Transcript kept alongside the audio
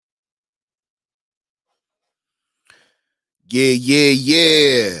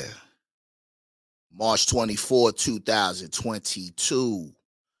Yeah. March 24, 2022.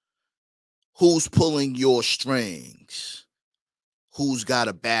 Who's pulling your strings? Who's got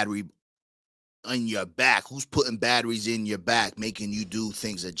a battery on your back? Who's putting batteries in your back, making you do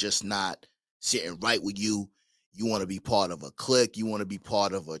things that just not sitting right with you? You want to be part of a clique. You want to be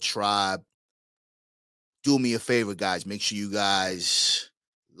part of a tribe. Do me a favor, guys. Make sure you guys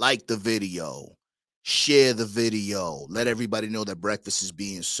like the video. Share the video. Let everybody know that breakfast is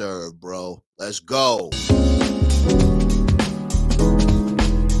being served, bro. Let's go.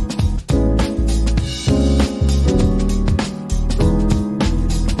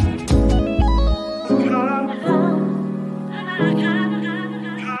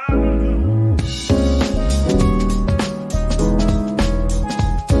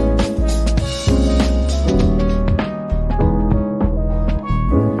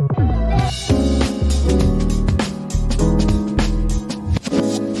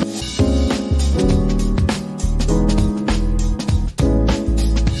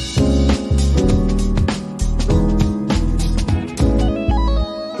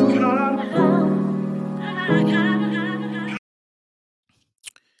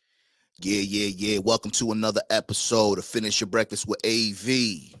 Yeah. Welcome to another episode of Finish Your Breakfast with AV.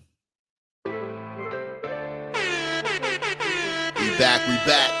 We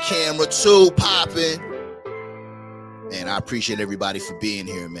back. Camera 2 popping. Man, I appreciate everybody for being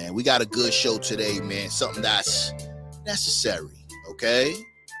here, man. We got a good show today, man. Something that's necessary, okay?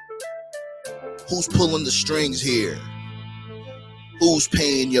 Who's pulling the strings here? Who's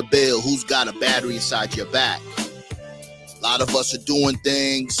paying your bill? Who's got a battery inside your back? A lot of us are doing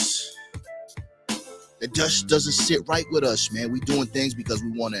things that just doesn't sit right with us, man. We doing things because we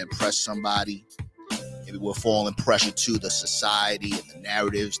want to impress somebody. Maybe we're falling pressure to the society and the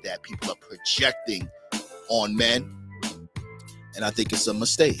narratives that people are projecting on men. And I think it's a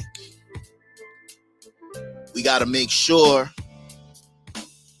mistake. We got to make sure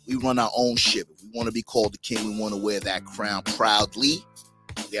we run our own ship. If we want to be called the king, we want to wear that crown proudly.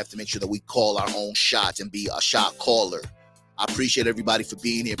 We have to make sure that we call our own shots and be a shot caller. I appreciate everybody for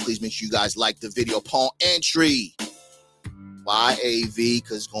being here. Please make sure you guys like the video upon entry. Why AV?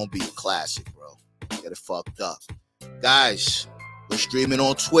 Because it's going to be a classic, bro. Get it fucked up. Guys, we're streaming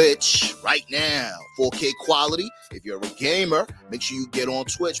on Twitch right now. 4K quality. If you're a gamer, make sure you get on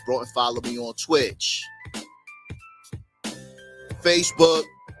Twitch, bro, and follow me on Twitch. Facebook.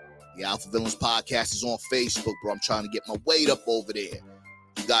 The Alpha Villains Podcast is on Facebook, bro. I'm trying to get my weight up over there.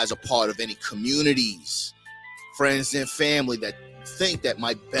 You guys are part of any communities, friends and family that think that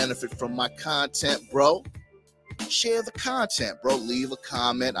might benefit from my content, bro. Share the content, bro. Leave a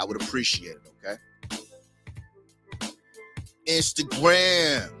comment. I would appreciate it, okay?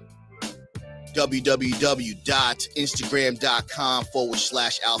 Instagram.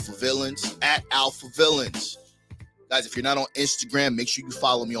 www.instagram.com/alphavillains @alphavillains. Guys, if you're not on Instagram, make sure you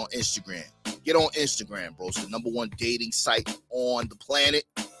follow me on Instagram. Get on Instagram, bro. It's the #1 dating site on the planet.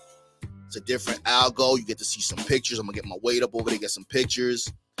 It's a different algo. You get to see some pictures. I'm going to get my weight up over there, get some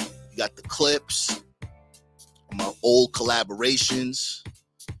pictures. You got the clips, my old collaborations.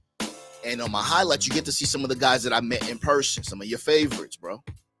 And on my highlights, you get to see some of the guys that I met in person, some of your favorites, bro.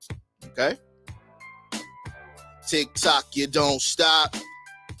 Okay? TikTok, you don't stop.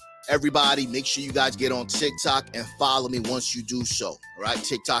 Everybody, make sure you guys get on TikTok and follow me once you do so. All right?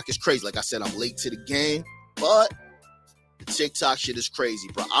 TikTok is crazy. Like I said, I'm late to the game, but the TikTok shit is crazy,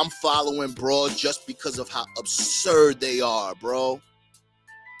 bro. I'm following broads just because of how absurd they are, bro.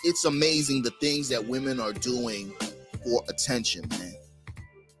 It's amazing the things that women are doing for attention, man.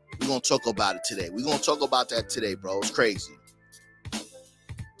 We're going to talk about it today. We're going to talk about that today, bro. It's crazy.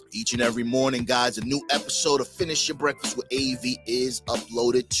 Each and every morning, guys, a new episode of Finish Your Breakfast with AV is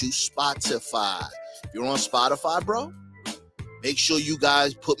uploaded to Spotify. If you're on Spotify, bro, make sure you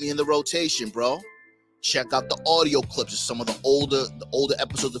guys put me in the rotation, bro. Check out the audio clips of some of the older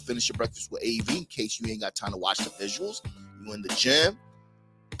episodes of Finish Your Breakfast with AV in case you ain't got time to watch the visuals. You in the gym,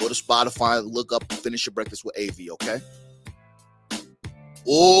 go to Spotify, look up Finish Your Breakfast with AV, okay?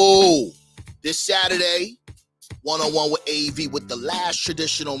 Oh, this Saturday, one-on-one with AV with the last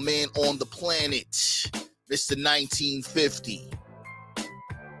traditional man on the planet, Mr. 1950.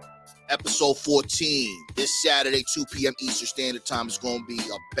 Episode 14, this Saturday, 2 p.m. Eastern Standard Time. Is going to be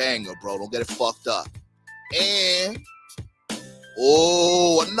a banger, bro. Don't get it fucked up. And,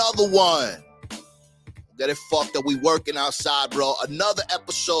 another one. Don't get it fucked up. We working outside, bro. Another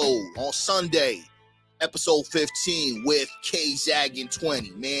episode on Sunday. Episode 15 with K Zaggin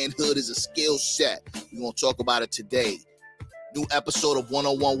 20. Manhood is a skill set. We're going to talk about it today. New episode of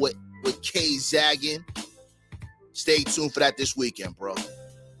 101 with K Zaggin. Stay tuned for that this weekend, bro.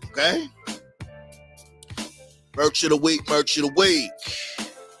 Okay? Merch of the week.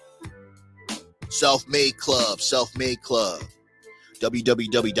 Self-Made Club.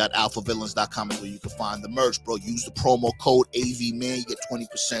 www.alphavillains.com is where you can find the merch, bro. Use the promo code AVMAN. You get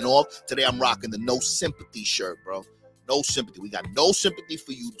 20% off. Today I'm rocking the No Sympathy shirt, bro. No sympathy. We got no sympathy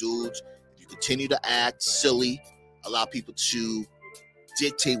for you dudes. If you continue to act silly, allow people to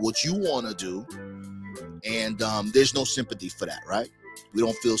dictate what you want to do, and there's no sympathy for that, right? We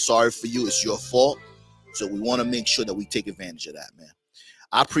don't feel sorry for you. It's your fault. So we want to make sure that we take advantage of that, man.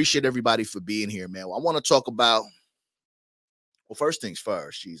 I appreciate everybody for being here, man. I want to talk about, well, first things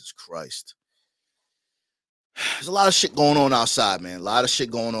first, Jesus Christ. There's a lot of shit going on outside, man. A lot of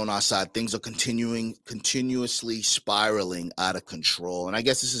shit going on outside. Things are continuously spiraling out of control. And I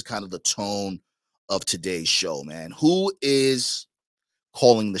guess this is kind of the tone of today's show, man. Who is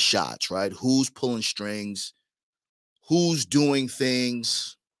calling the shots, right? Who's pulling strings? Who's doing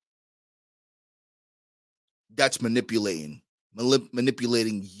things that's manipulating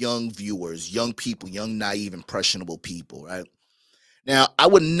young viewers, young people, young, naive, impressionable people, right? Now, I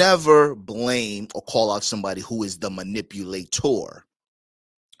would never blame or call out somebody who is the manipulator.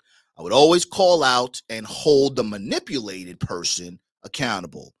 I would always call out and hold the manipulated person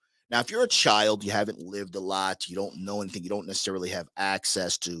accountable. Now, if you're a child, you haven't lived a lot, you don't know anything, you don't necessarily have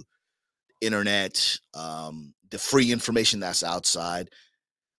access to internet, the free information that's outside,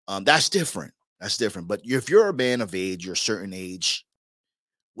 that's different. That's different. But if you're a man of age, you're a certain age,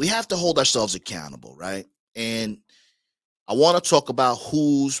 we have to hold ourselves accountable, right? And I want to talk about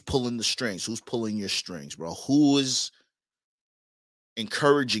who's pulling the strings, who's pulling your strings, bro. Who is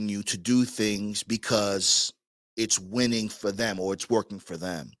encouraging you to do things because it's winning for them or it's working for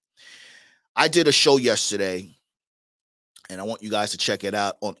them. I did a show yesterday, and I want you guys to check it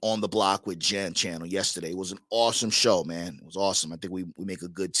out on the Block with Jen channel yesterday. It was an awesome show, man. It was awesome. I think we make a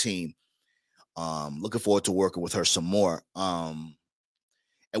good team. Looking forward to working with her some more. And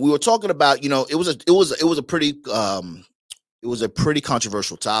we were talking about, it was a pretty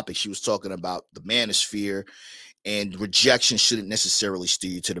controversial topic. She was talking about the manosphere, and rejection shouldn't necessarily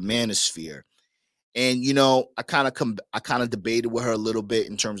steer you to the manosphere. And I kind of debated with her a little bit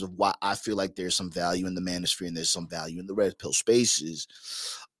in terms of why I feel like there's some value in the manosphere and there's some value in the red pill spaces.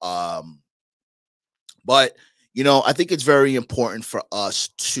 But I think it's very important for us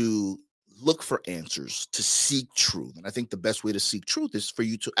to look for answers, to seek truth. And I think the best way to seek truth is for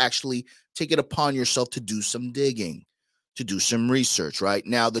you to actually take it upon yourself to do some digging, to do some research, right?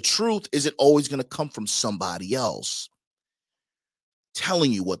 Now, the truth isn't always going to come from somebody else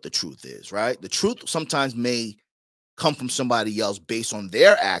telling you what the truth is, right? The truth sometimes may come from somebody else based on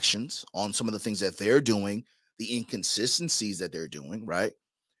their actions, on some of the things that they're doing, the inconsistencies that they're doing, right?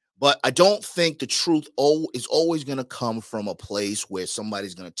 But I don't think the truth is always going to come from a place where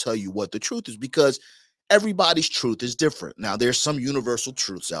somebody's going to tell you what the truth is, because everybody's truth is different. Now, there's some universal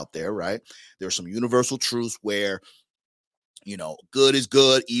truths out there, right? There's some universal truths where, good is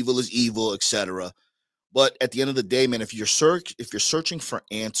good, evil is evil, etc. But at the end of the day, man, if you're searching for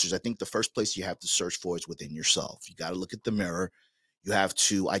answers, I think the first place you have to search for is within yourself. You got to look at the mirror. You have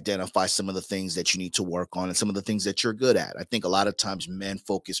to identify some of the things that you need to work on and some of the things that you're good at. I think a lot of times men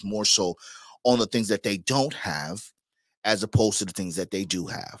focus more so on the things that they don't have as opposed to the things that they do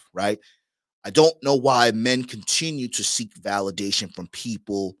have, right? I don't know why men continue to seek validation from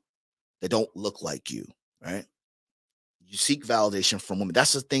people that don't look like you, right? You seek validation from women.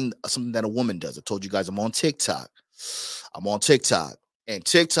 That's the thing, something that a woman does. I told you guys I'm on TikTok. And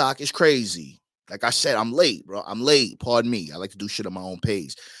TikTok is crazy. Like I said, I'm late, bro. I'm late. Pardon me. I like to do shit at my own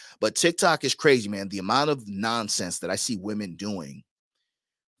pace. But TikTok is crazy, man. The amount of nonsense that I see women doing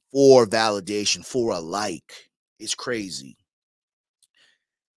for validation, for a like, is crazy.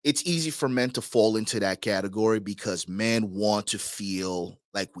 It's easy for men to fall into that category because men want to feel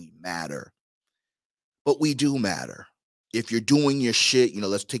like we matter. But we do matter. If you're doing your shit,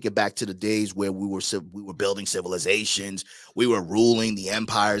 let's take it back to the days where we were building civilizations, we were ruling the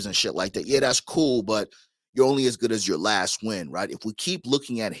empires and shit like that. Yeah, that's cool, but you're only as good as your last win, right? If we keep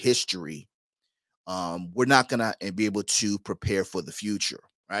looking at history, we're not gonna be able to prepare for the future,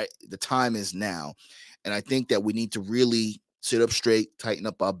 right? The time is now, and I think that we need to really sit up straight, tighten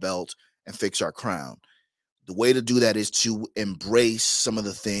up our belt, and fix our crown. The way to do that is to embrace some of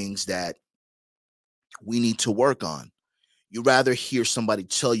the things that we need to work on. You rather hear somebody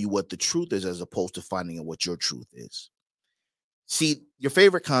tell you what the truth is as opposed to finding out what your truth is. See, your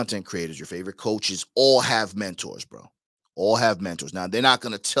favorite content creators, your favorite coaches all have mentors, bro. All have mentors. Now, they're not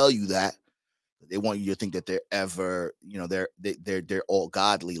going to tell you that They want you to think that they're ever, they're all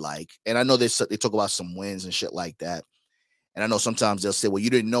godly like. And I know they talk about some wins and shit like that. And I know sometimes they'll say, well, you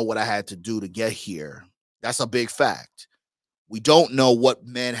didn't know what I had to do to get here. That's a big fact. We don't know what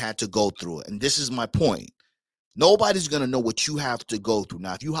men had to go through. And this is my point. Nobody's going to know what you have to go through.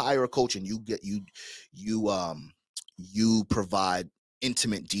 Now, if you hire a coach and you provide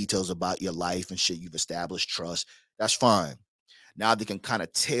intimate details about your life and shit, you've established trust, that's fine. Now they can kind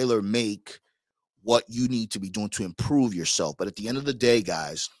of tailor make what you need to be doing to improve yourself. But at the end of the day,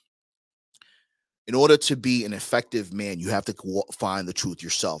 guys, in order to be an effective man, you have to find the truth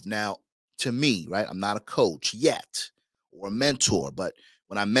yourself. Now, to me, right, I'm not a coach yet or a mentor, but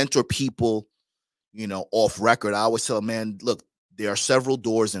when I mentor people, off record, I always tell them, man, look, there are several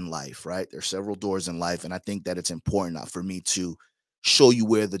doors in life, right? There are several doors in life. And I think that it's important for me to show you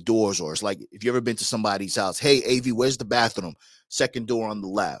where the doors are. It's like if you ever been to somebody's house, hey, AV, where's the bathroom? Second door on the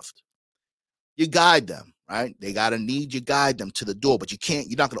left. You guide them, right? They got a need, you guide them to the door, but you're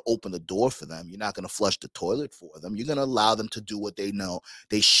not going to open the door for them. You're not going to flush the toilet for them. You're going to allow them to do what they know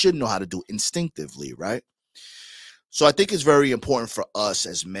they should know how to do instinctively, right? So I think it's very important for us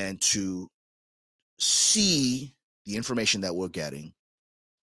as men to see the information that we're getting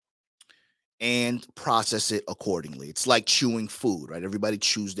and process it accordingly. It's like chewing food, right? Everybody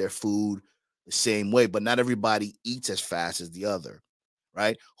chews their food the same way, but not everybody eats as fast as the other,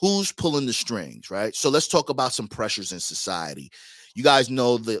 right? Who's pulling the strings, right? So let's talk about some pressures in society. You guys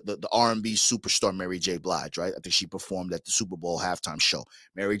know the R&B superstar Mary J. Blige, right? I think she performed at the Super Bowl halftime show.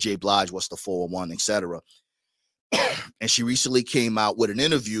 Mary J. Blige was the 401, etc. And she recently came out with an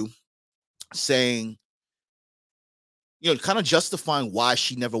interview saying, kind of justifying why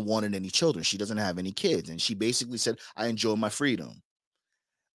she never wanted any children. She doesn't have any kids. And she basically said, I enjoy my freedom.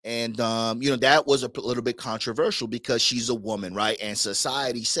 And, that was a little bit controversial because she's a woman, right? And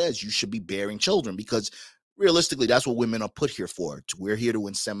society says you should be bearing children because realistically, that's what women are put here for. We're here to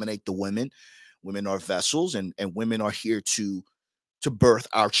inseminate the women. Women are vessels and women are here to birth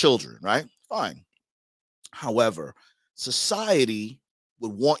our children, right? Fine. However, society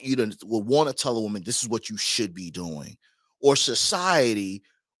would want to tell a woman this is what you should be doing, or society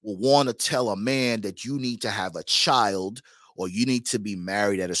will want to tell a man that you need to have a child or you need to be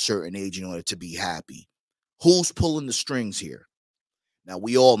married at a certain age in order to be happy. Who's pulling the strings here? Now,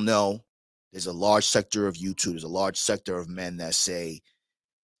 we all know there's a large sector of YouTube, there's a large sector of men that say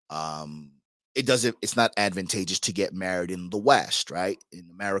it's not advantageous to get married in the West, right? In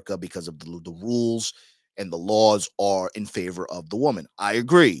America, because of the rules and the laws are in favor of the woman. I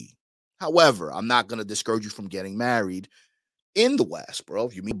agree. However, I'm not going to discourage you from getting married in the West, bro.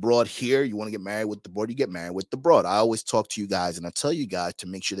 If you meet abroad here, you want to get married with the broad, you get married with the broad. I always talk to you guys and I tell you guys to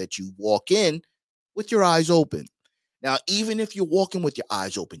make sure that you walk in with your eyes open. Now, even if you're walking with your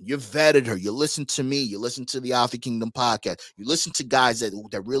eyes open, you vetted her, you listen to me, you listen to the Alpha Kingdom podcast, you listen to guys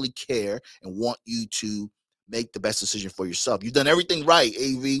that really care and want you to make the best decision for yourself. You've done everything right,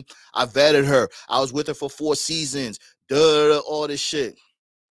 AV. I vetted her. I was with her for 4 seasons. All this shit.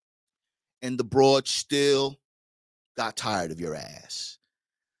 And the broad still got tired of your ass.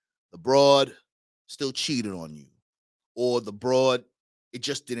 The broad still cheated on you. Or the broad, it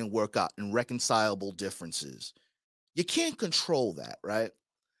just didn't work out. Irreconcilable differences. You can't control that, right?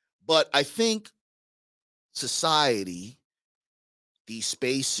 But I think society, these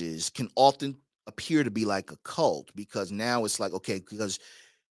spaces can often appear to be like a cult because now it's like, okay, because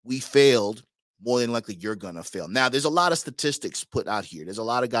we failed, more than likely you're going to fail. Now, there's a lot of statistics put out here. There's a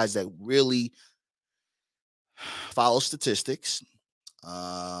lot of guys that really follow statistics.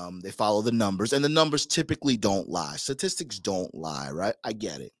 They follow the numbers, and the numbers typically don't lie. Statistics don't lie, right? I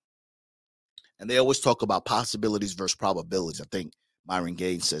get it. And they always talk about possibilities versus probabilities. I think Myron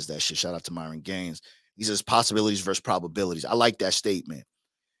Gaines says that shit. Shout out to Myron Gaines. He says possibilities versus probabilities. I like that statement.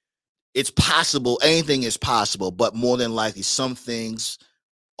 It's possible. Anything is possible, but more than likely, some things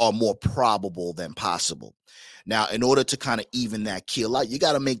are more probable than possible. Now, in order to kind of even that keel out, you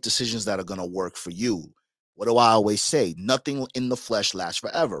got to make decisions that are going to work for you. What do I always say? Nothing in the flesh lasts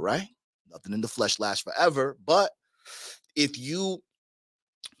forever, right? Nothing in the flesh lasts forever. But if you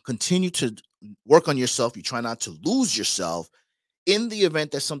continue to work on yourself, you try not to lose yourself, in the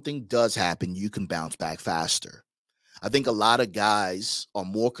event that something does happen, you can bounce back faster. I think a lot of guys are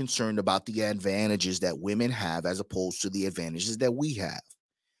more concerned about the advantages that women have as opposed to the advantages that we have.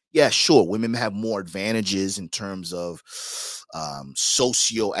 Yeah, sure, women have more advantages in terms of social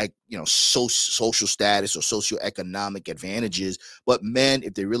status or socioeconomic advantages. But men,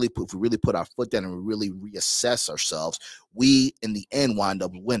 if we really put our foot down and we really reassess ourselves, we in the end wind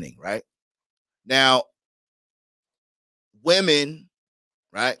up winning, right? Now, women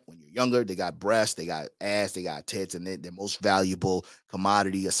right? When you're younger, they got breasts, they got ass, they got tits, and their most valuable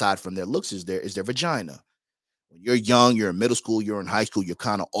commodity aside from their looks is their vagina. When you're young, you're in middle school, you're in high school, you're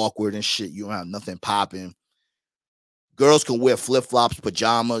kind of awkward and shit. You don't have nothing popping. Girls can wear flip-flops,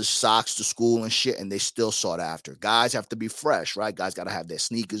 pajamas, socks to school and shit, and they still sought after. Guys have to be fresh, right? Guys got to have their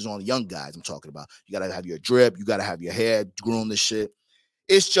sneakers on. Young guys, I'm talking about. You got to have your drip. You got to have your hair groomed and shit.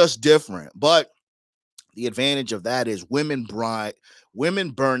 It's just different. But the advantage of that is women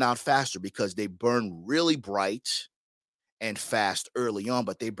burn out faster because they burn really bright and fast early on,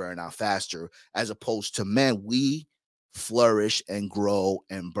 but they burn out faster as opposed to men. We flourish and grow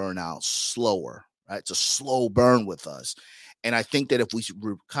and burn out slower, right? It's a slow burn with us. And I think that if we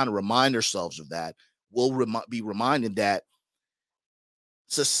kind of remind ourselves of that, we'll be reminded that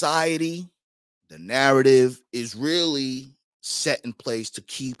society, the narrative is really set in place to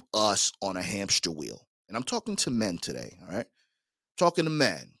keep us on a hamster wheel. And I'm talking to men today, all right? Talking to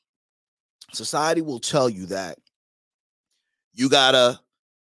men. Society will tell you that you gotta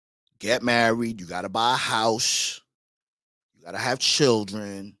get married, you gotta buy a house, you gotta have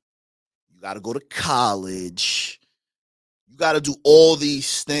children, you gotta go to college, you gotta do all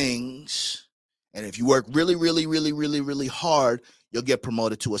these things. And if you work really, really, really, really, really hard, you'll get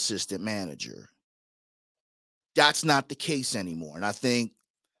promoted to assistant manager. That's not the case anymore. And I think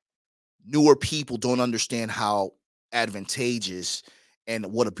newer people don't understand how advantageous and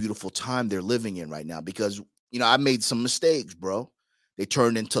what a beautiful time they're living in right now because, I made some mistakes, bro. They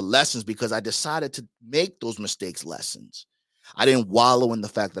turned into lessons because I decided to make those mistakes lessons. I didn't wallow in the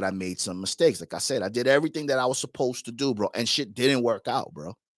fact that I made some mistakes. Like I said, I did everything that I was supposed to do, bro, and shit didn't work out, bro.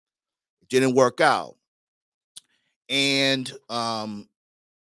 It didn't work out. And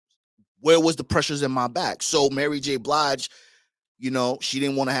where was the pressures in my back? So Mary J. Blige, she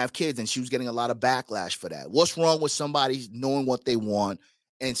didn't want to have kids and she was getting a lot of backlash for that. What's wrong with somebody knowing what they want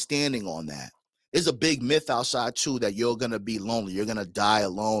and standing on that? There's a big myth outside too that you're going to be lonely. You're going to die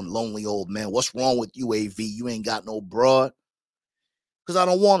alone, lonely old man. What's wrong with you, AV? You ain't got no broad? Because I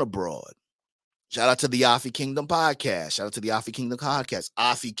don't want a broad. Shout out to the Afi Kingdom podcast. Shout out to the Afi Kingdom podcast.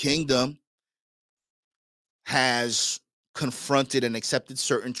 Afi Kingdom has confronted and accepted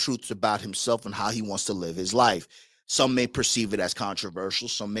certain truths about himself and how he wants to live his life. Some may perceive it as controversial.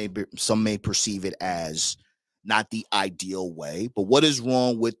 Some may perceive it as not the ideal way. But what is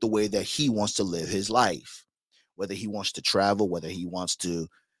wrong with the way that he wants to live his life? Whether he wants to travel, whether he wants to,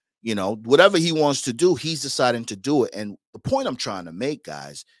 whatever he wants to do, he's deciding to do it. And the point I'm trying to make,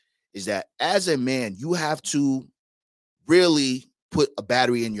 guys, is that as a man, you have to really put a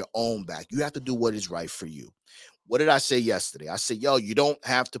battery in your own back. You have to do what is right for you. What did I say yesterday? I said, you don't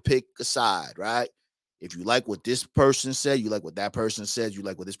have to pick a side, right? If you like what this person said, you like what that person says, you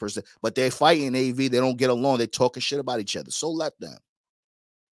like what this person, but they're fighting AV, they don't get along, they're talking shit about each other. So let them.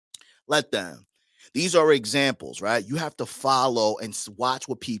 Let them. These are examples, right? You have to follow and watch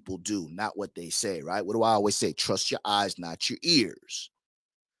what people do, not what they say, right? What do I always say? Trust your eyes, not your ears.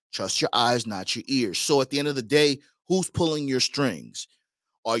 Trust your eyes, not your ears. So at the end of the day, who's pulling your strings?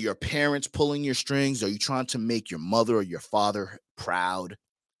 Are your parents pulling your strings? Are you trying to make your mother or your father proud?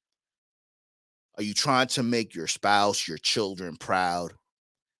 Are you trying to make your spouse, your children proud?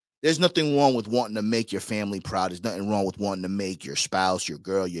 There's nothing wrong with wanting to make your family proud. There's nothing wrong with wanting to make your spouse, your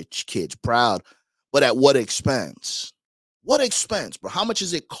girl, your kids proud. But at what expense? What expense, bro? How much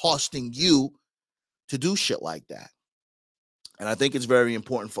is it costing you to do shit like that? And I think it's very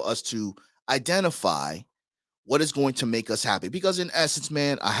important for us to identify what is going to make us happy. Because in essence,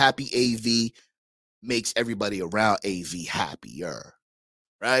 man, a happy AV makes everybody around AV happier,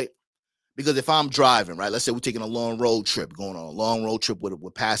 right? Because if I'm driving, right, let's say we're taking a long road trip, going on a long road trip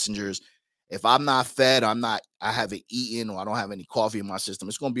with passengers. If I'm not fed, I haven't eaten, or I don't have any coffee in my system,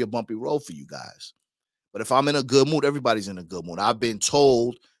 it's going to be a bumpy road for you guys. But if I'm in a good mood, everybody's in a good mood. I've been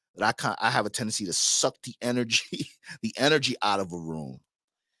told that I have a tendency to suck the energy out of a room.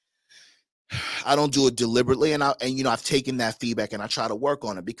 I don't do it deliberately, and I've taken that feedback and I try to work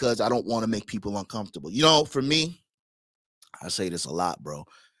on it because I don't want to make people uncomfortable. For me, I say this a lot, bro.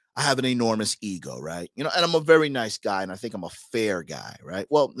 I have an enormous ego, right? And I'm a very nice guy, and I think I'm a fair guy, right?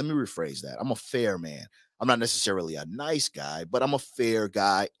 Well, let me rephrase that. I'm a fair man. I'm not necessarily a nice guy, but I'm a fair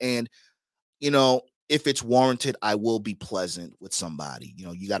guy. And, if it's warranted, I will be pleasant with somebody.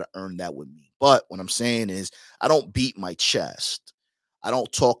 You got to earn that with me. But what I'm saying is I don't beat my chest. I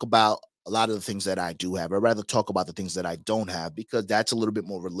don't talk about a lot of the things that I do have. I'd rather talk about the things that I don't have because that's a little bit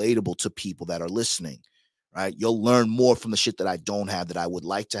more relatable to people that are listening. Right? You'll learn more from the shit that I don't have that I would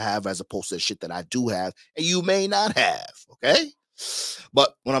like to have as opposed to the shit that I do have and you may not have. Okay.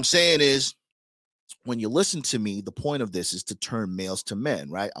 But what I'm saying is when you listen to me, the point of this is to turn males to men,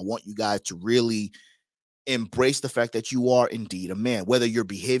 right? I want you guys to really embrace the fact that you are indeed a man. Whether you're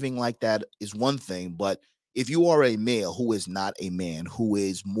behaving like that is one thing, but if you are a male who is not a man, who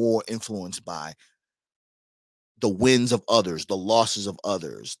is more influenced by the wins of others, the losses of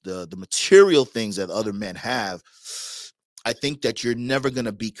others, the material things that other men have, I think that you're never going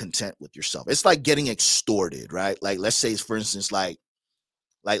to be content with yourself. It's like getting extorted, right? Like, let's say, for instance, like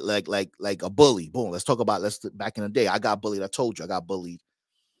a bully. Boom. Let's talk about back in the day. I got bullied. I told you I got bullied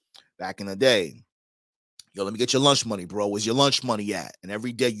back in the day. Yo, let me get your lunch money, bro. Where's your lunch money at? And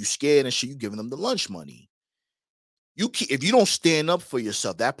every day you scared and shit, you giving them the lunch money. If you don't stand up for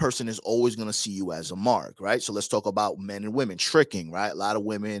yourself, that person is always going to see you as a mark, right? So let's talk about men and women tricking, right? A lot of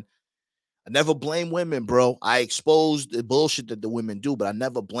women. I never blame women, bro. I expose the bullshit that the women do, but I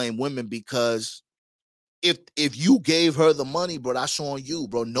never blame women because if you gave her the money, bro, that's on you,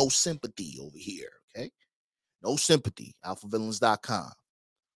 bro. No sympathy over here, okay? No sympathy. AlphaVillains.com.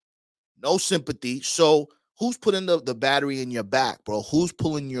 No sympathy. So who's putting the battery in your back, bro? Who's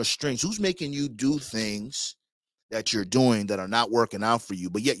pulling your strings? Who's making you do things that you're doing that are not working out for you,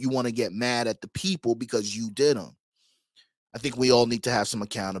 but yet you want to get mad at the people because you did them? I think we all need to have some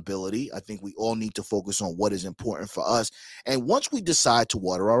accountability. I think we all need to focus on what is important for us. And once we decide to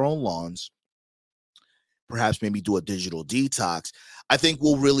water our own lawns, perhaps maybe do a digital detox, I think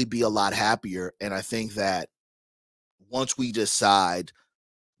we'll really be a lot happier. And I think that once we decide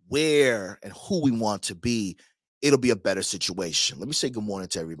where and who we want to be, it'll be a better situation. Let me say good morning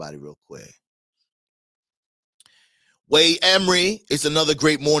to everybody real quick. Wade Emery, it's another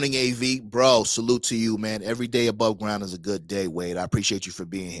great morning, AV. Bro, salute to you, man. Every day above ground is a good day, Wade. I appreciate you for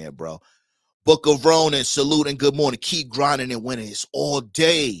being here, bro. Book of Ronan, salute and good morning. Keep grinding and winning. It's all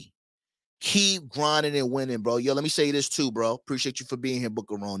day. Keep grinding and winning, bro. Yo, let me say this too, bro. Appreciate you for being here,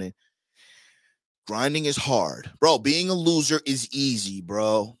 Book of Ronan. Grinding is hard. Bro, being a loser is easy,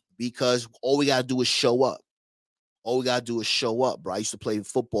 bro, because all we got to do is show up. All we gotta do is show up, bro. I used to play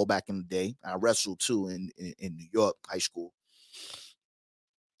football back in the day. I wrestled too in New York high school.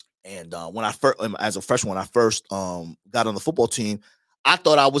 And when I first, as a freshman, when I first got on the football team, I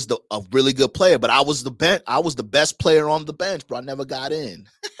thought I was a really good player, but I was the best player on the bench, bro. I never got in,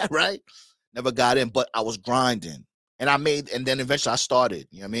 right? Never got in, but I was grinding. And then eventually I started,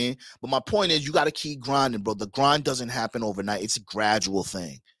 you know what I mean? But my point is, you got to keep grinding, bro. The grind doesn't happen overnight. It's a gradual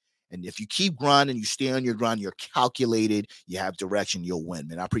thing. And if you keep grinding, you stay on your grind, you're calculated, you have direction, you'll win,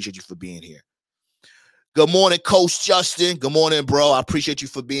 man. I appreciate you for being here. Good morning, Coach Justin. Good morning, bro. I appreciate you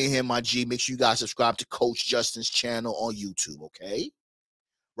for being here, my G. Make sure you guys subscribe to Coach Justin's channel on YouTube, okay?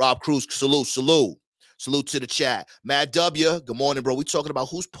 Rob Cruz, salute. Salute to the chat. Matt W, good morning, bro. We talking about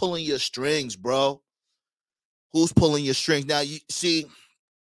who's pulling your strings, bro. Who's pulling your strings? Now, you see,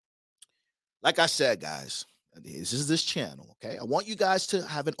 like I said, guys, this is this channel, okay? I want you guys to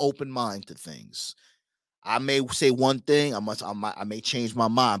have an open mind to things. I may say one thing, I may change my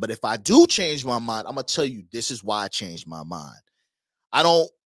mind, but if I do change my mind, I'm gonna tell you this is why I changed my mind. I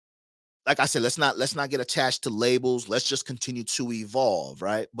don't, like I said, let's not get attached to labels. Let's just continue to evolve,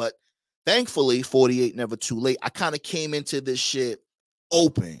 right? But thankfully, 48 never too late. I kind of came into this shit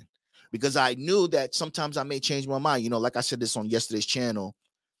open because I knew that sometimes I may change my mind. You know, like I said this on yesterday's channel.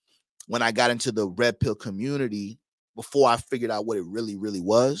 When I got into the red pill community, before I figured out what it really, really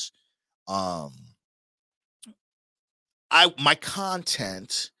was, my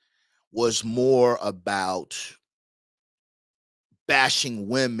content was more about bashing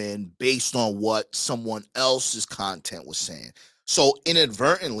women based on what someone else's content was saying. So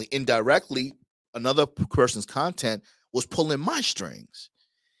inadvertently, indirectly, another person's content was pulling my strings.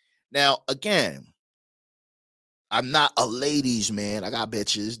 Now, again, I'm not a ladies' man. I got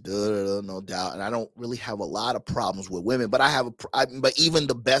bitches, no doubt, and I don't really have a lot of problems with women. But but even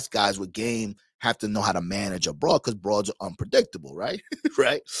the best guys with game have to know how to manage a broad because broads are unpredictable, right?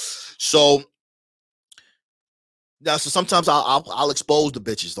 Right. So now, so sometimes I'll expose the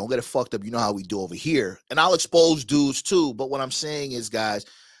bitches. Don't get it fucked up. You know how we do over here, and I'll expose dudes too. But what I'm saying is, guys,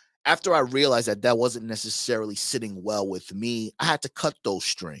 after I realized that wasn't necessarily sitting well with me, I had to cut those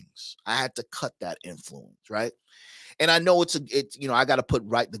strings. I had to cut that influence, right? And I know it's I got to put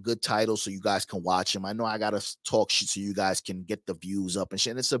the good titles so you guys can watch them. I know I got to talk shit so you guys can get the views up and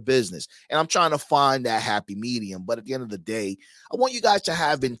shit. And it's a business. And I'm trying to find that happy medium. But at the end of the day, I want you guys to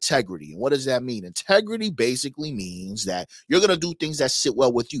have integrity. And what does that mean? Integrity basically means that you're going to do things that sit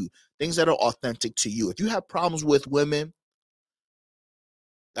well with you, things that are authentic to you. If you have problems with women,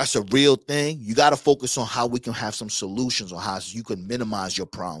 that's a real thing. You got to focus on how we can have some solutions on how you can minimize your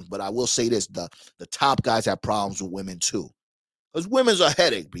problems. But I will say this, the top guys have problems with women too. Because women's a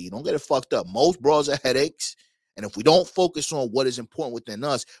headache, B. Don't get it fucked up. Most bras are headaches. And if we don't focus on what is important within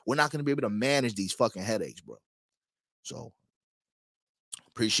us, we're not going to be able to manage these fucking headaches, bro. So,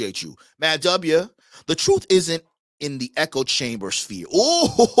 appreciate you. Matt W., the truth isn't in the echo chamber sphere.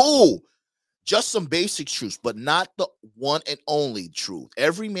 Oh, just some basic truths, but not the one and only truth.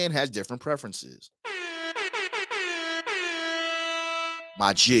 Every man has different preferences.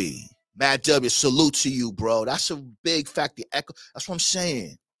 My G. Matt W., salute to you, bro. That's a big fact. The echo. That's what I'm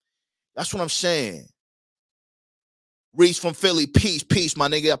saying. Reese from Philly, peace, my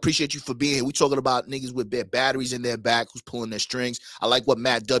nigga. I appreciate you for being here. We talking about niggas with their batteries in their back who's pulling their strings. I like what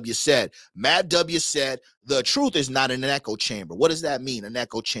Matt W. said. Matt W. said, the truth is not in an echo chamber. What does that mean, an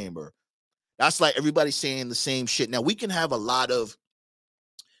echo chamber? That's like everybody saying the same shit. Now, we have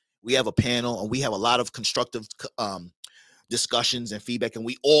a panel, and we have a lot of constructive discussions and feedback, and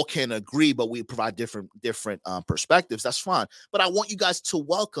we all can agree, but we provide different perspectives. That's fine. But I want you guys to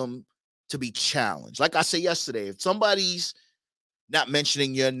welcome to be challenged. Like I said yesterday, if somebody's not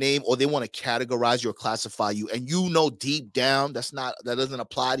mentioning your name or they want to categorize you or classify you, and you know deep down that doesn't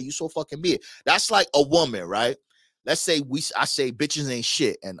apply to you, so fucking be it. That's like a woman, right? Let's say I say bitches ain't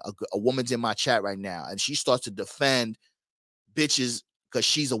shit, and a woman's in my chat right now, and she starts to defend bitches because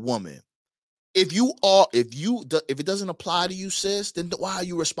she's a woman. If it doesn't apply to you, sis, then why are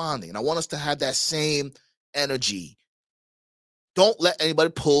you responding? And I want us to have that same energy. Don't let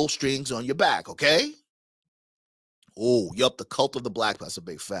anybody pull strings on your back, okay? Oh, yup, the cult of the black. That's a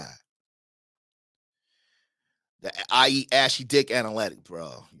big fact. The i.e. ashy dick analytic,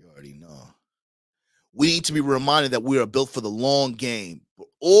 bro. You already know. We need to be reminded that we are built for the long game.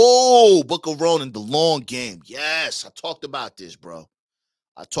 Oh, Book of Ronan, the long game. Yes, I talked about this, bro.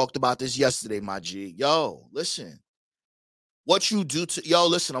 I talked about this yesterday, my G. Yo, listen. What you do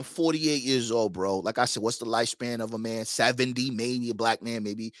listen, I'm 48 years old, bro. Like I said, what's the lifespan of a man? 70, maybe a black man,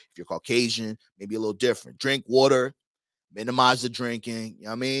 maybe if you're Caucasian, maybe a little different. Drink water, minimize the drinking. You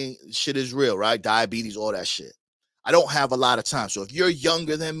know what I mean? Shit is real, right? Diabetes, all that shit. I don't have a lot of time. So if you're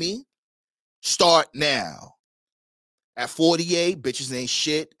younger than me, start now. At 48, bitches ain't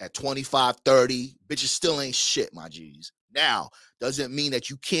shit. At 25, 30, bitches still ain't shit, my G's. Now, doesn't mean that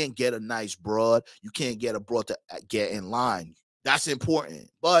you can't get a nice broad. You can't get a broad to get in line. That's important.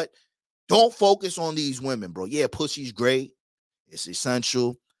 But don't focus on these women, bro. Yeah, pussy's great. It's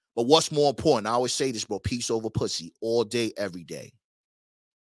essential. But what's more important? I always say this, bro. Peace over pussy all day, every day.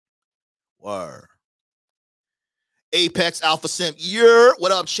 Word. Apex Alpha Sim.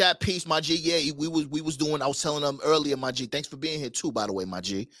 What up, chat? Peace, my G. Yeah, I was telling them earlier, my G. Thanks for being here too, by the way, my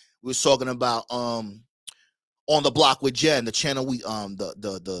G. We was talking about On the Block with Jen, the channel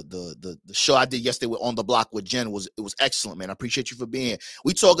the show I did yesterday with On the Block with Jen was excellent, man. I appreciate you for being here.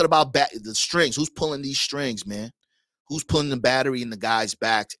 We talking about the strings. Who's pulling these strings, man? Who's pulling the battery in the guy's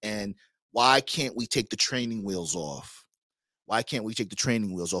back? And why can't we take the training wheels off? Why can't we take the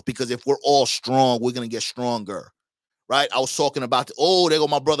training wheels off? Because if we're all strong, we're gonna get stronger. Right? I was talking about there go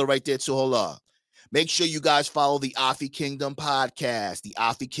my brother right there too. Hold on. Make sure you guys follow the Afi Kingdom podcast. The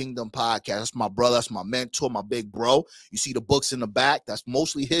Afi Kingdom podcast. That's my brother. That's my mentor, my big bro. You see the books in the back? That's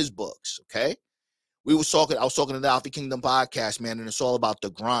mostly his books, okay? I was talking to the Afi Kingdom podcast, man, and it's all about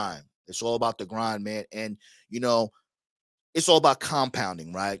the grind. It's all about the grind, man. And, it's all about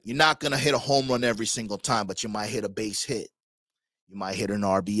compounding, right? You're not going to hit a home run every single time, but you might hit a base hit. You might hit an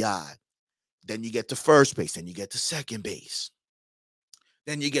RBI. Then you get to first base. Then you get to second base.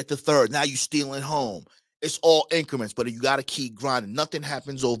 Then you get to third. Now you're stealing home. It's all increments, but you got to keep grinding. Nothing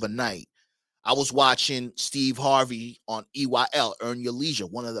happens overnight. I was watching Steve Harvey on EYL, Earn Your Leisure,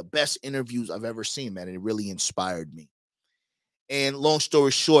 one of the best interviews I've ever seen, man. It really inspired me. And long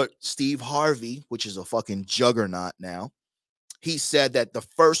story short, Steve Harvey, which is a fucking juggernaut now, he said that the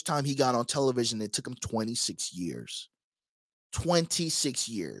first time he got on television, it took him 26 years. 26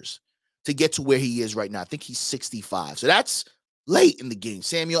 years to get to where he is right now. I think he's 65. So that's late in the game.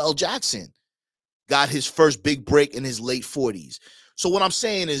 Samuel L. Jackson got his first big break in his late 40s. So what I'm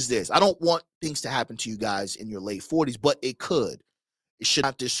saying is this. I don't want things to happen to you guys in your late 40s, but it could. It should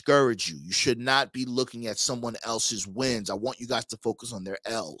not discourage you. You should not be looking at someone else's wins. I want you guys to focus on their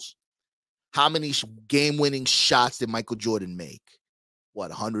L's. How many game-winning shots did Michael Jordan make?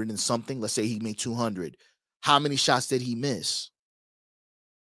 100 and something? Let's say he made 200. How many shots did he miss?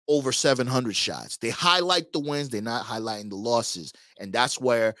 Over 700 shots. They highlight the wins. They're not highlighting the losses. And that's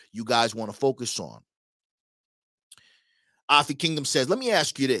where you guys want to focus on. Afi Kingdom says, let me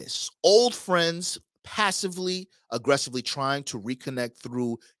ask you this. Old friends passively, aggressively trying to reconnect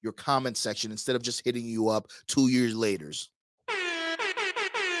through your comment section instead of just hitting you up 2 years later.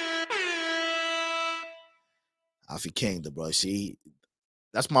 Alpha Kingdom, bro. See,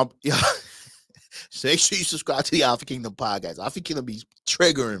 that's my yeah. So make sure you subscribe to the Alpha Kingdom podcast. Alpha Kingdom be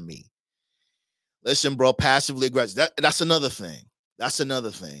triggering me. Listen, bro, passively aggressive. That's another thing. That's another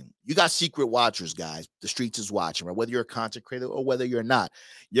thing. You got secret watchers, guys. The streets is watching, right? Whether you're a content creator or whether you're not,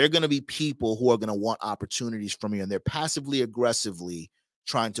 you're going to be people who are going to want opportunities from you, and they're passively aggressively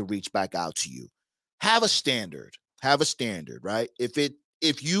trying to reach back out to you. Have a standard. Have a standard, right? If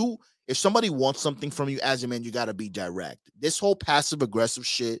somebody wants something from you as a man, you got to be direct. This whole passive aggressive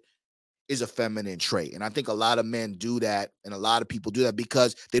shit is a feminine trait. And I think a lot of men do that, and a lot of people do that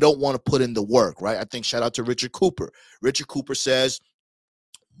because they don't want to put in the work, right? I think shout out to Richard Cooper. Richard Cooper says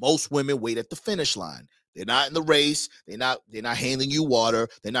most women wait at the finish line. They're not in the race. They're not handing you water.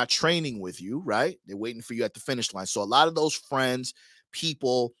 They're not training with you, right? They're waiting for you at the finish line. So a lot of those friends,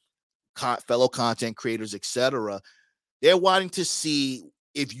 people, fellow content creators, etc., they're wanting to see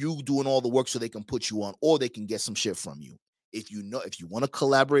if you doing all the work so they can put you on, or they can get some shit from you. If you want to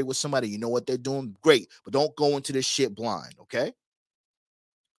collaborate with somebody, you know what they're doing, great. But don't go into this shit blind, okay?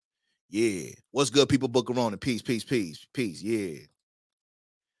 Yeah. What's good, people? Book around and peace. Yeah.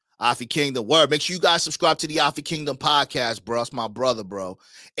 Alpha Kingdom, word. Make sure you guys subscribe to the Alpha Kingdom podcast, bro. That's my brother, bro.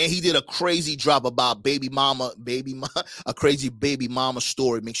 And he did a crazy drop about a crazy baby mama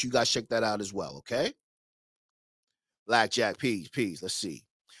story. Make sure you guys check that out as well, okay? Blackjack, peace. Let's see.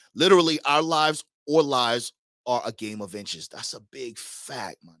 Literally, our lives are a game of inches. That's a big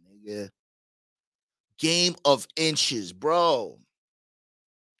fact, my nigga. Game of inches, bro.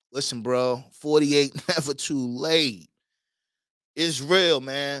 Listen, bro, 48 never too late. It's real,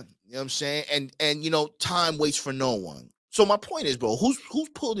 man. You know what I'm saying? And time waits for no one. So my point is, bro, who's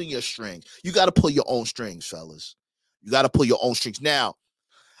pulling your strings? You got to pull your own strings, fellas. You got to pull your own strings. Now,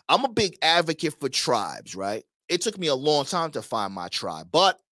 I'm a big advocate for tribes, right? It took me a long time to find my tribe,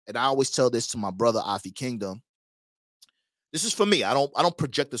 and I always tell this to my brother, Alpha Kingdom. This is for me. I don't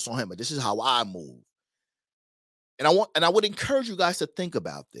project this on him, but this is how I move. And I would encourage you guys to think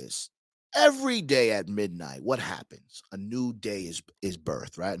about this. Every day at midnight, what happens? A new day is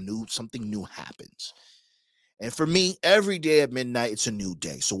birthed, right? Something new happens. And for me, every day at midnight, it's a new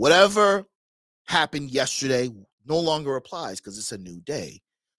day. So whatever happened yesterday no longer applies because it's a new day.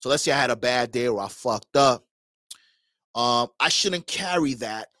 So let's say I had a bad day or I fucked up. I shouldn't carry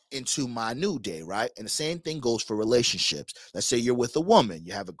that into my new day, right? And the same thing goes for relationships. Let's say you're with a woman,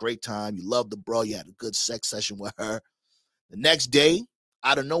 you have a great time, you love the bro, you had a good sex session with her. The next day,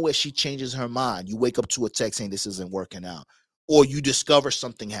 out of nowhere, she changes her mind. You wake up to a text saying this isn't working out, or you discover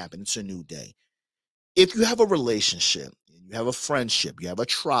something happened. It's a new day. If you have a relationship, you have a friendship, you have a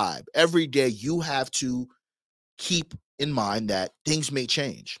tribe, every day you have to keep in mind that things may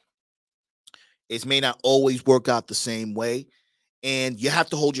change. It may not always work out the same way. And you have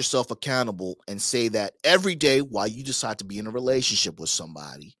to hold yourself accountable and say that every day while you decide to be in a relationship with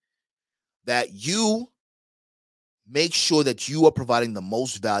somebody, that you make sure that you are providing the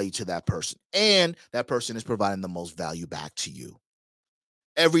most value to that person, and that person is providing the most value back to you.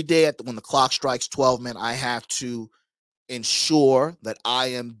 Every day when the clock strikes 12, man, I have to ensure that I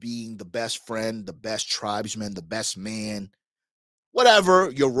am being the best friend, the best tribesman, the best man, whatever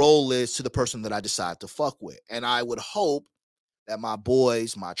your role is to the person that I decide to fuck with. And I would hope that my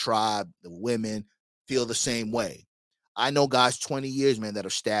boys, my tribe, the women feel the same way. I know guys 20 years, man, that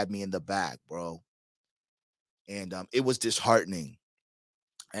have stabbed me in the back, bro. And it was disheartening.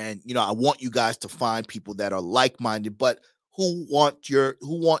 And, I want you guys to find people that are like-minded, but who want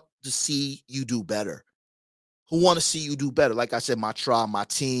to see you do better. Who want to see you do better. Like I said, my tribe, my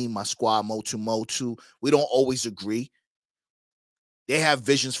team, my squad, Motu, we don't always agree. They have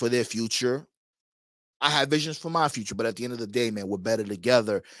visions for their future. I have visions for my future, but at the end of the day, man, we're better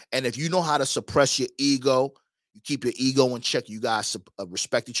together. And if you know how to suppress your ego, you keep your ego in check, you guys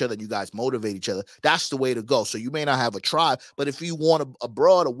respect each other, and you guys motivate each other, that's the way to go. So you may not have a tribe, but if you want a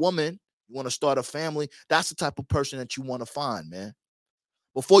broad, a woman, you want to start a family, that's the type of person that you want to find, man.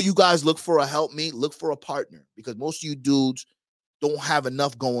 Before you guys look for a helpmeet, look for a partner, because most of you dudes don't have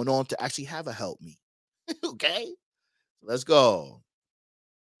enough going on to actually have a helpmeet. Okay? Let's go.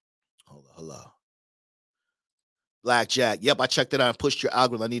 Hello. Blackjack. Yep, I checked it out and pushed your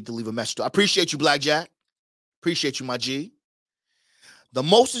algorithm. I need to leave a message. I appreciate you, Blackjack. Appreciate you, my G. The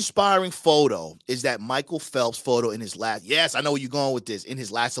most inspiring photo is that Michael Phelps photo in his last. Yes, I know where you're going with this. In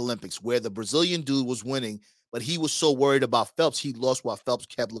his last Olympics, where the Brazilian dude was winning, but he was so worried about Phelps, he lost while Phelps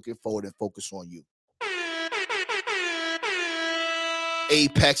kept looking forward and focused on you.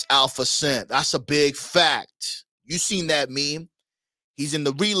 Apex Alpha Cent. That's a big fact. You seen that meme? He's in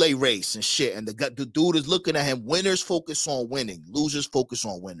the relay race and shit, and the dude is looking at him. Winners focus on winning. Losers focus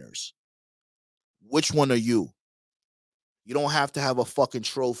on winners. Which one are you? You don't have to have a fucking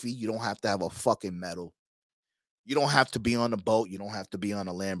trophy. You don't have to have a fucking medal. You don't have to be on a boat. You don't have to be on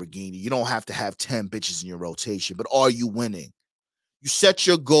a Lamborghini. You don't have to have 10 bitches in your rotation. But are you winning? You set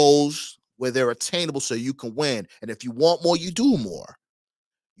your goals where they're attainable so you can win. And if you want more, you do more.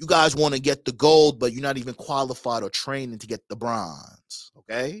 You guys want to get the gold, but you're not even qualified or training to get the bronze.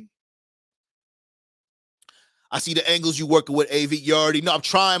 Okay? I see the angles you working with, AV. You already know. I'm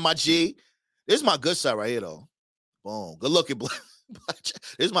trying, my G. This is my good side right here, though. Boom. Good looking. This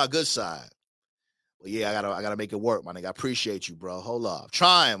is my good side. Well, yeah, I gotta make it work, my nigga. I appreciate you, bro. Hold up.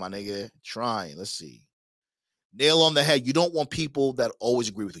 Trying, my nigga. Trying. Let's see. Nail on the head. You don't want people that always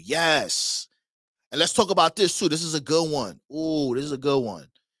agree with you. Yes. And let's talk about this, too. This is a good one. Ooh, this is a good one.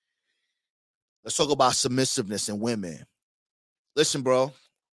 Let's talk about submissiveness in women. Listen, bro.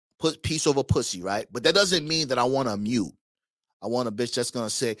 Put peace over pussy, right? But that doesn't mean that I want to mute. I want a bitch that's going to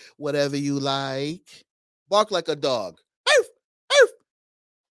say, whatever you like. Bark like a dog. Arf, arf.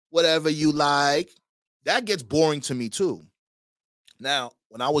 Whatever you like. That gets boring to me, too. Now,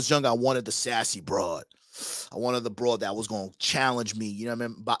 when I was young, I wanted the sassy broad. I wanted the broad that was going to challenge me. You know what I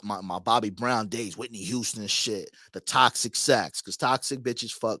mean? My Bobby Brown days, Whitney Houston shit, the toxic sex, because toxic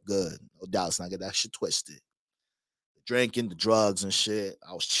bitches fuck good. No doubt. Let's not get that shit twisted. The drinking, the drugs and shit.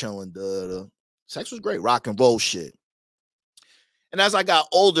 I was chilling. Sex was great. Rock and roll shit. And as I got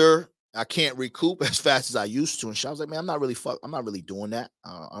older, I can't recoup as fast as I used to. And shit, I was like, man, I'm not really doing that.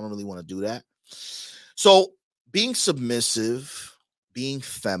 I don't really want to do that. So being submissive, being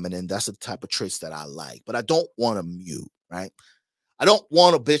feminine, that's the type of traits that I like. But I don't want to mute, right? I don't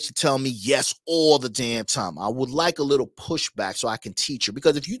want a bitch to tell me yes all the damn time. I would like a little pushback so I can teach her.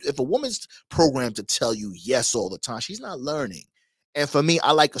 Because if a woman's programmed to tell you yes all the time, she's not learning. And for me,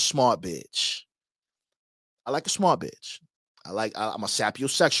 I like a smart bitch. I'm a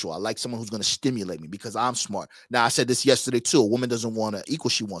sapiosexual. I like someone who's going to stimulate me because I'm smart. Now, I said this yesterday too. A woman doesn't want to equal,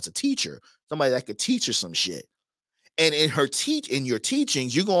 she wants a teacher. Somebody that could teach her some shit. And in your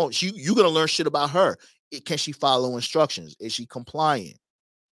teachings, you're gonna learn shit about her. Can she follow instructions? Is she compliant?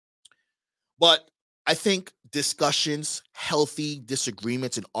 But I think discussions, healthy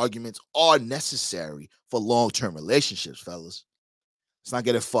disagreements, and arguments are necessary for long-term relationships, fellas. Let's not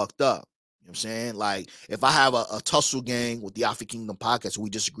get it fucked up. You know what I'm saying? Like, if I have a tussle gang with the Alpha Kingdom podcast and we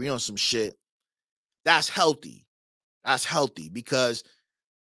disagree on some shit, that's healthy. That's healthy because,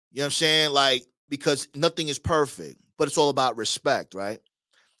 you know what I'm saying? Like, because nothing is perfect, but it's all about respect, right?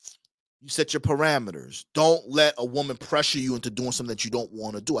 You set your parameters. Don't let a woman pressure you into doing something that you don't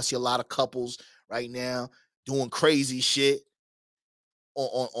want to do. I see a lot of couples right now doing crazy shit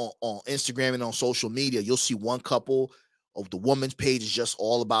on Instagram and on social media. You'll see one couple of the woman's page is just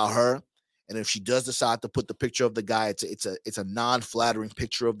all about her. And if she does decide to put the picture of the guy, it's a non-flattering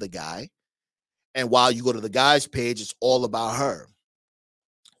picture of the guy. And while you go to the guy's page, it's all about her.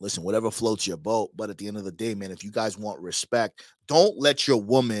 Listen, whatever floats your boat. But at the end of the day, man, if you guys want respect, don't let your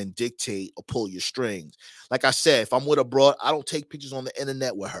woman dictate or pull your strings. Like I said, if I'm with a broad, I don't take pictures on the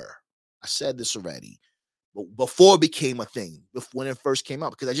internet with her. I said this already. But before it became a thing, when it first came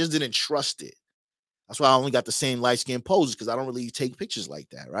out, because I just didn't trust it. That's why I only got the same light-skinned poses, because I don't really take pictures like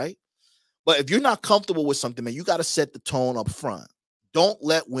that, right? But if you're not comfortable with something, man, you got to set the tone up front. Don't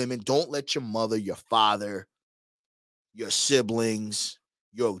let your mother, your father, your siblings,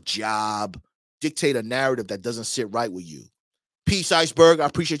 your job dictate a narrative that doesn't sit right with you. Peace, Iceberg. I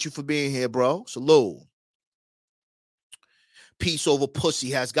appreciate you for being here, bro. Salute. Peace over pussy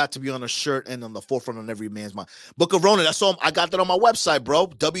has got to be on a shirt and on the forefront on every man's mind. Book of Ronan, that's all. I got that on my website, bro.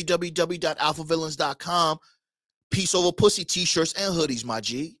 www.alphavillains.com. Peace over pussy t-shirts and hoodies, my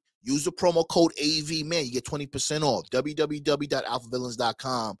G. Use the promo code AVMAN. You get 20% off.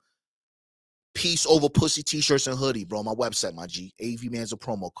 www.alphavillains.com. Peace over pussy t-shirts and hoodie, bro. My website, my G. AV Man's a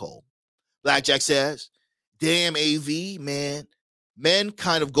promo code. Blackjack says, damn AV, man. Men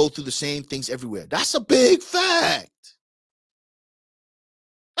kind of go through the same things everywhere. That's a big fact.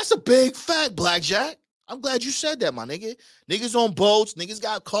 That's a big fact, Blackjack. I'm glad you said that, my nigga. Niggas on boats, niggas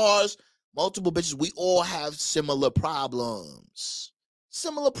got cars, multiple bitches. We all have similar problems.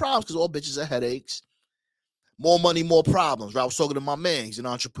 Similar problems, because all bitches are headaches. More money, more problems. Right? I was talking to my man. He's an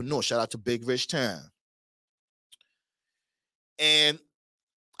entrepreneur. Shout out to Big Rich Town. And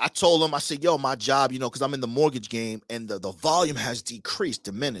I told him, I said, yo, my job, because I'm in the mortgage game and the volume has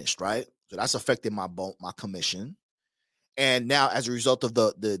diminished, right? So that's affected my commission. And now as a result of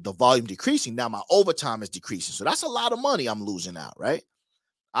the volume decreasing, now my overtime is decreasing. So that's a lot of money I'm losing out, right?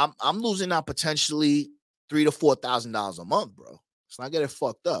 I'm losing out potentially $3,000 to $4,000 a month, bro. Let's not get it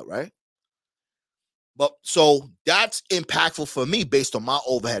fucked up, right? But so that's impactful for me based on my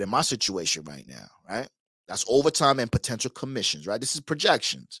overhead and my situation right now, right? That's overtime and potential commissions, right? This is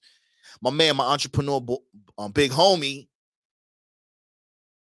projections. My man, my entrepreneur, big homie,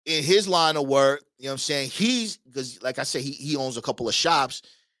 in his line of work, you know what I'm saying? He's, because like I said, he owns a couple of shops.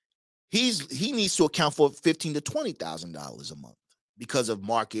 He needs to account for $15,000 to $20,000 a month because of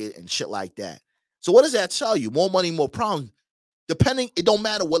market and shit like that. So what does that tell you? More money, more problems. Depending, it don't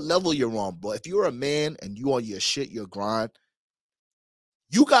matter what level you're on, but if you're a man and you on your shit, your grind,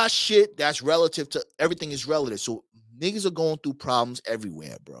 you got shit that's relative to, everything is relative. So niggas are going through problems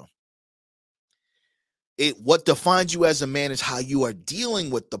everywhere, bro. What defines you as a man is how you are dealing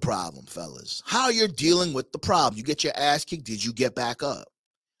with the problem, fellas. How you're dealing with the problem. You get your ass kicked, did you get back up?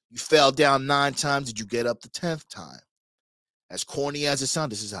 You fell down 9 times, did you get up the 10th time? As corny as it sounds,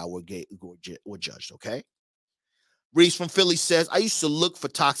 this is how we're judged, okay? Reese from Philly says, I used to look for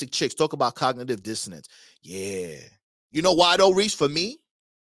toxic chicks. Talk about cognitive dissonance. Yeah. You know why though, Reese? For me,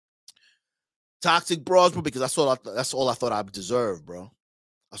 toxic bras, bro, because that's all I thought I deserved, bro.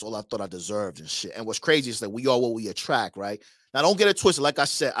 That's all I thought I deserved and shit. And what's crazy is that we are what we attract, right? Now, don't get it twisted. Like I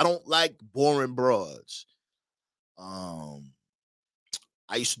said, I don't like boring bras. I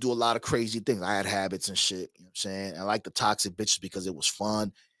used to do a lot of crazy things. I had habits and shit, you know what I'm saying? I like the toxic bitches because it was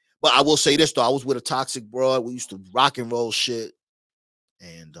fun. But I will say this, though. I was with a toxic broad. We used to rock and roll shit.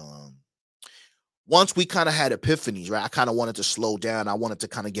 And once we kind of had epiphanies, right? I kind of wanted to slow down. I wanted to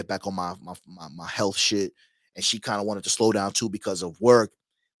kind of get back on my health shit. And she kind of wanted to slow down, too, because of work.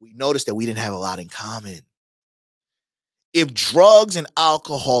 We noticed that we didn't have a lot in common. If drugs and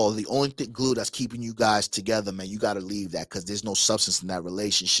alcohol are the only glue that's keeping you guys together, man, you got to leave that because there's no substance in that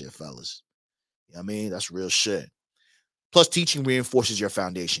relationship, fellas. You know what I mean? That's real shit. Plus, teaching reinforces your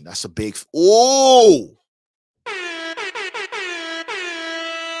foundation. That's a big... Oh!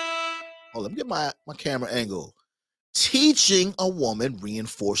 Let me get my camera angle. Teaching a woman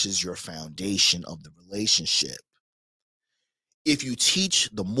reinforces your foundation of the relationship. If you teach,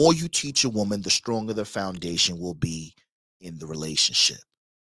 the more you teach a woman, the stronger the foundation will be in the relationship.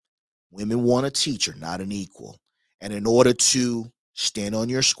 Women want a teacher, not an equal. And in order to stand on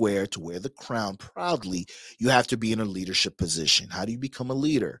your square, to wear the crown proudly, you have to be in a leadership position. How do you become a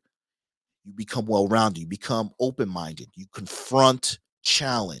leader? You become well-rounded. You become open-minded. You confront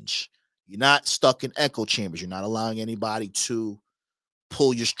challenge. You're not stuck in echo chambers. You're not allowing anybody to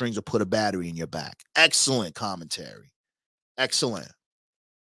pull your strings or put a battery in your back. Excellent commentary. Excellent.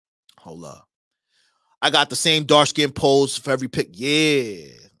 Hold up. I got the same dark skin pose for every pic. Yeah.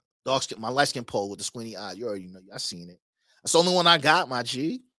 Dark skin, my light skin pose with the squinty eye. You already know. I seen it. That's the only one I got, my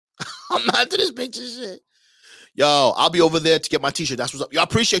G. I'm not into this picture shit. Yo, I'll be over there to get my t-shirt. That's what's up. Yo, I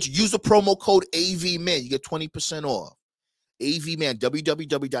appreciate you. Use the promo code AVMAN. You get 20% off. AVMAN,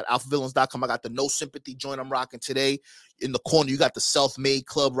 www.alphavillains.com. I got the No Sympathy joint I'm rocking today. In the corner, you got the Self-Made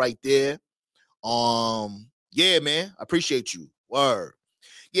Club right there. Yeah, man. I appreciate you. Word.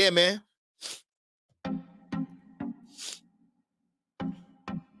 Yeah, man.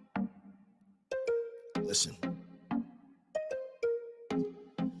 Listen.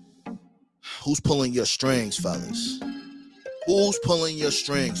 Who's pulling your strings, fellas? Who's pulling your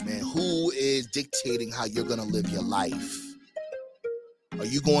strings, man? Who is dictating how you're going to live your life? Are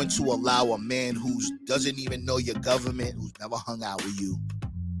you going to allow a man who doesn't even know your government, who's never hung out with you,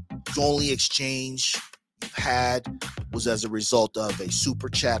 whose only exchange you've had was as a result of a super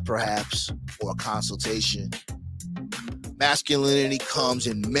chat, perhaps, or a consultation? Masculinity comes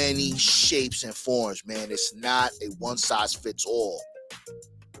in many shapes and forms, man. It's not a one-size-fits-all.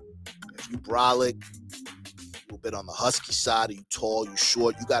 If you brolic, a little bit on the husky side, are you tall, you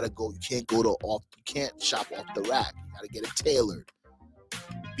short, you gotta go. You can't shop off the rack. You gotta get it tailored.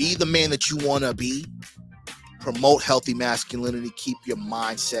 Be the man that you want to be. Promote healthy masculinity. Keep your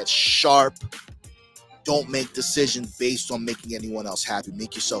mindset sharp. Don't make decisions based on making anyone else happy.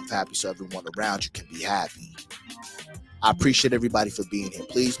 Make yourself happy so everyone around you can be happy. I appreciate everybody for being here.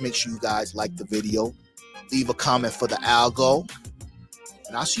 Please make sure you guys like the video. Leave a comment for the algo.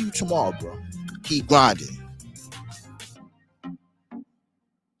 And I'll see you tomorrow, bro. Keep grinding.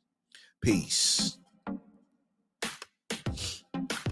 Peace.